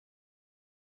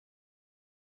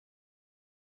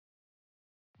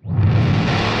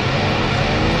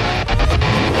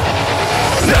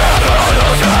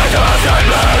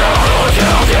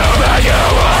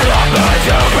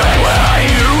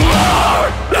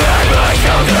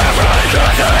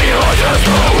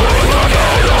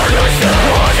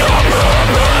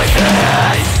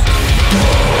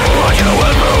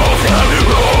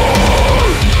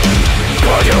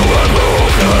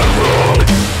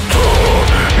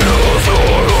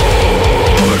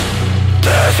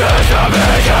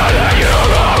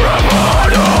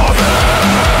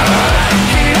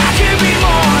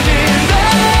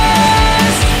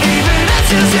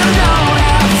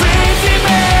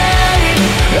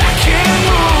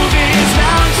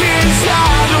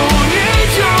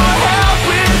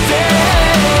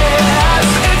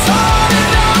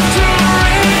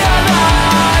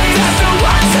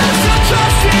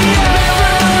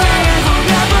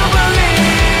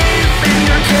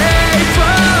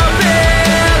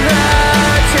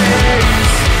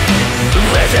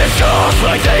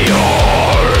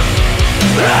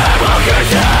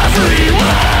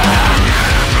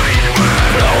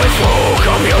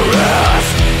come your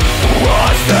rest.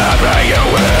 What's stabbing you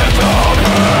with the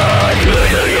pain?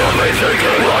 You've been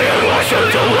thinking why you want to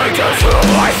do it just for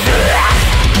myself.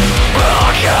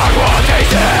 I can't what they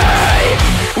say.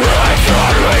 I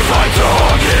can't raise my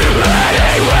tongue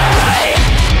anyway.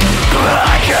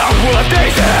 I can't what they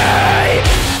say.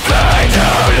 They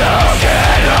don't look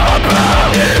about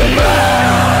me.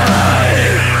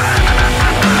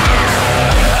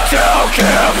 Don't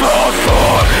care for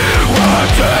what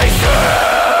they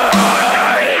say.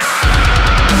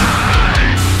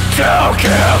 Don't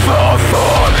care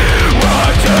for